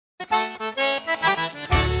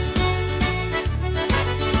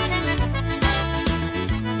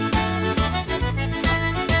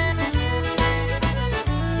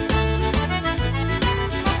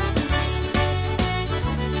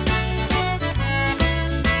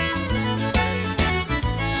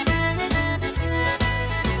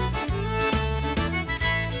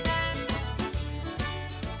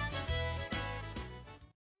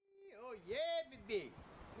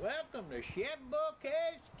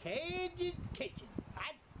Cajun kitchen.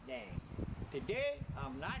 Hot dang. Today,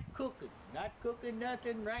 I'm not cooking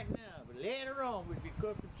nothing right now, but later on we'll be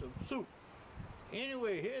cooking some soup.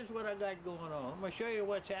 Anyway, here's what I got going on. I'm gonna show you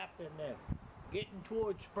what's happening there. Getting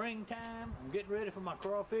towards springtime, I'm getting ready for my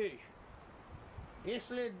crawfish. This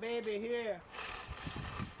little baby here,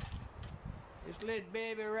 this little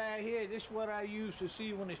baby right here, this is what I use to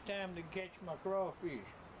see when it's time to catch my crawfish.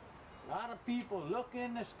 A lot of people look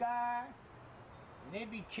in the sky, and they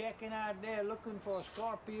be checking out there looking for a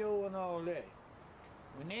Scorpio and all that.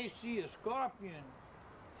 When they see a scorpion,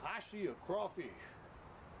 I see a crawfish.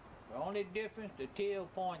 The only difference, the tail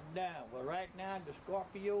pointing down. But right now, the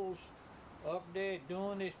Scorpio's up there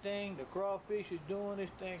doing this thing, the crawfish is doing this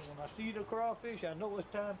thing. When I see the crawfish, I know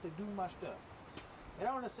it's time to do my stuff. Get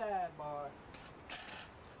on the side, boy.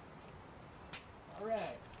 All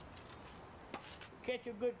right. Catch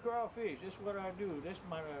a good crawfish, this is what I do. This is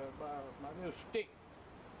my little stick.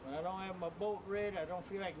 When I don't have my boat ready, I don't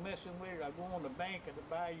feel like messing with it, I go on the bank of the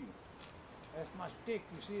bayou. That's my stick.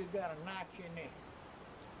 You see it's got a notch in there.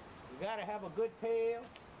 You gotta have a good pail,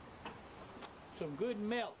 some good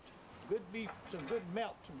melt, good beef, some good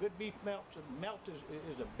melt, some good beef melt. Some melt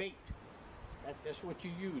is a bait. That's what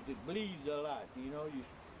you use. It bleeds a lot. You know, you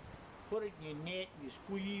put it in your net, you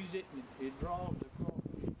squeeze it, and it draws the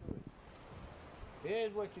crawfish to it.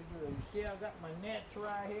 Here's what you do. You see I got my nets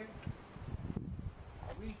right here.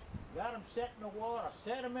 We got them set in the water,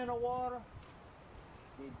 set them in the water.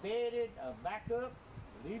 They bedded, back up,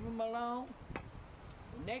 leave them alone.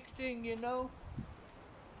 The next thing you know,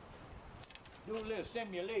 do a little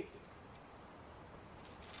simulation.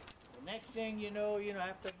 The next thing you know,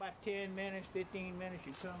 after about 10 minutes, 15 minutes,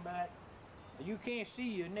 you come back. You can't see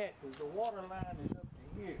your net because the water line is up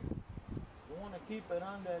to here. You want to keep it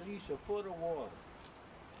under at least a foot of water.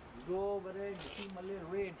 You go over there and you see my little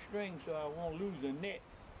red string so I won't lose the net.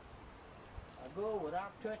 I go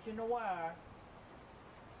without touching the wire,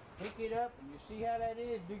 pick it up, and you see how that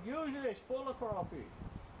is. Usually it's full of crawfish.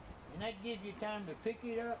 And that gives you time to pick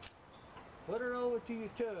it up, put it over to your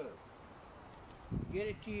tub. Get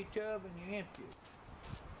it to your tub and you empty it.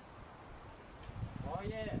 Oh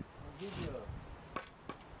yeah, I'll give you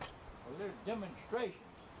a little demonstration.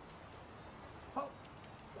 Oh,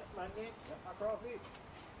 got my net, got my crawfish.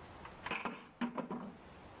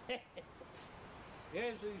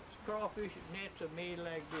 There's these crawfish nets are made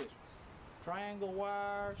like this. Triangle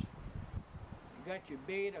wires. You got your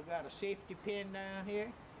bait. I got a safety pin down here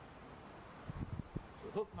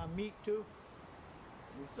to hook my meat to.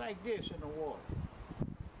 It's like this in the water.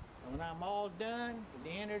 And when I'm all done, at the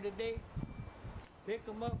end of the day, pick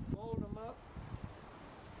them up, fold them up.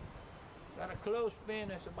 Got a clothespin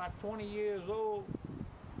that's about 20 years old.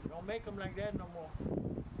 Don't make them like that no more.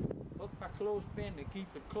 Hook my clothespin to keep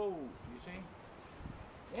it closed, you see?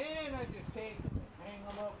 And I just take them and hang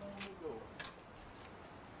them up on the door.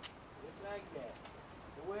 Just like that.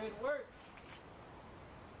 The way it works.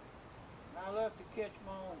 And I love to catch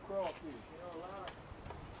my own crawfish. You know,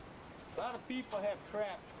 a lot of people have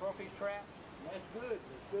traps, crawfish traps. And that's good.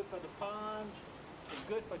 It's good for the ponds. It's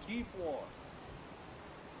good for deep water.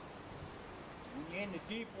 When you're in the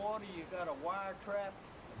deep water, you got a wire trap,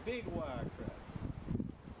 a big wire trap.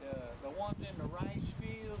 The ones in the rice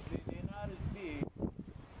fields, they're not as big.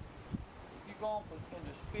 If you're going in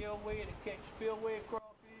the spillway to catch spillway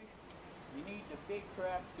crawfish, you need the big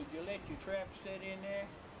traps because you let your traps sit in there.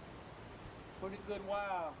 Pretty good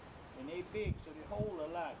wire, and they're big, so they hold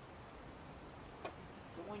a lot.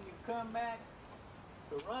 So when you come back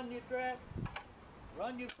to run your trap,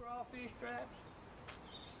 run your crawfish traps,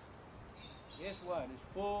 guess what?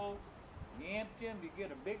 It's full. You empty them, you get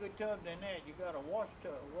a bigger tub than that. You got a wash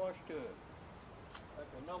tub, like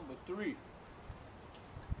a number 3.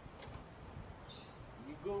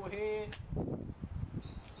 You go ahead,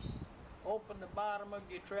 open the bottom of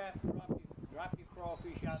your trap, drop your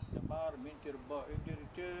crawfish out the bottom into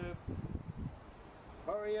the tub.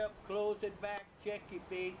 Hurry up, close it back, check your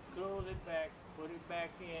bait, close it back, put it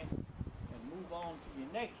back in, and move on to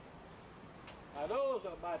your next one. Now those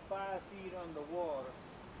are about 5 feet underwater.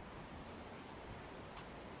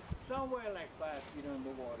 Somewhere like 5 feet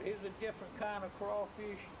underwater. Here's a different kind of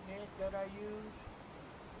crawfish net that I use.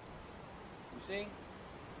 You see?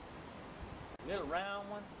 Little round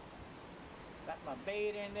one. Got my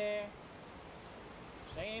bait in there.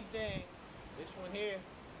 Same thing. This one here.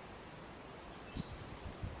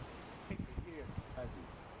 Here, I do.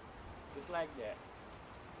 Just like that.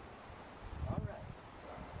 All right.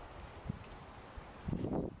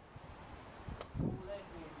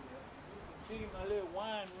 See my little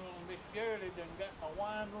wine room. Miss Shirley done got my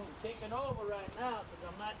wine room taken over right now because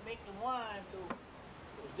I'm not making wine. So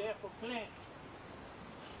flint.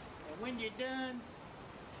 And when you're done,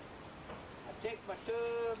 I take my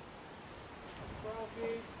tub of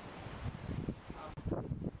crawfish.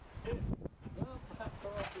 I dump my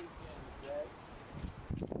crawfish in it, right?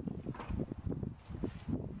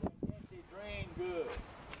 Then they drain good.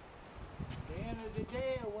 At the end of the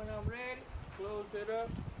day, when I'm ready, close it up,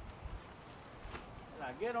 and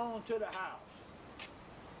I get on to the house.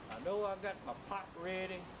 I know I got my pot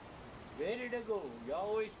ready to go. You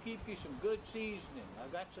always keep you some good seasoning. I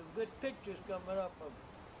got some good pictures coming up of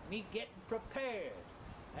me getting prepared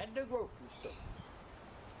at the grocery store.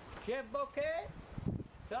 Chef Bourque,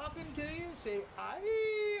 talking to you, say,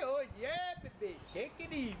 aye, oh yeah, baby, take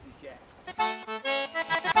it easy, Chef.